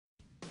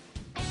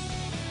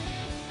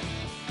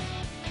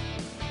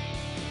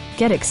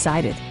Get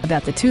excited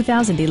about the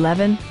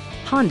 2011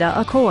 Honda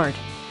Accord.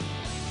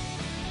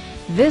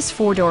 This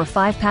four-door,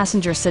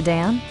 five-passenger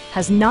sedan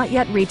has not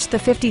yet reached the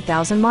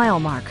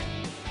 50,000-mile mark.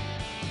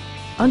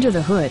 Under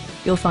the hood,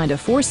 you'll find a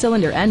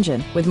four-cylinder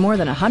engine with more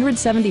than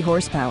 170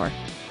 horsepower,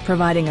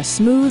 providing a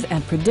smooth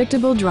and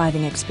predictable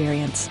driving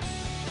experience.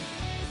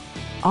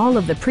 All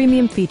of the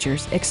premium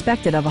features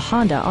expected of a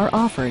Honda are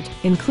offered,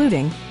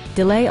 including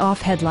delay-off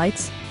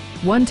headlights,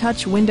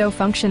 one-touch window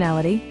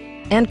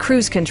functionality, and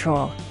cruise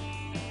control.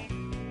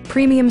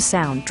 Premium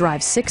sound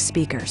drives 6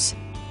 speakers,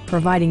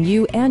 providing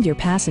you and your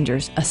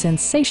passengers a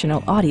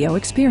sensational audio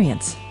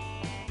experience.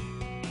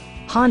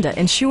 Honda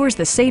ensures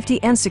the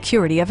safety and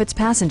security of its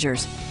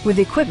passengers with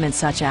equipment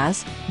such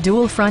as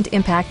dual front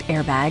impact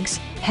airbags,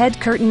 head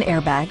curtain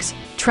airbags,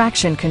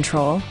 traction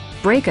control,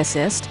 brake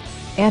assist,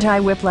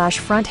 anti-whiplash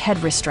front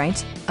head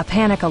restraints, a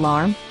panic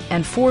alarm,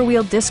 and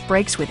four-wheel disc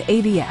brakes with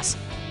ABS.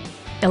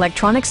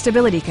 Electronic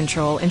stability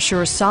control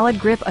ensures solid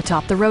grip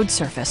atop the road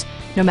surface,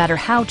 no matter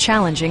how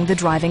challenging the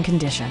driving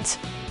conditions.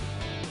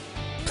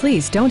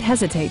 Please don't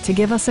hesitate to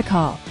give us a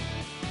call.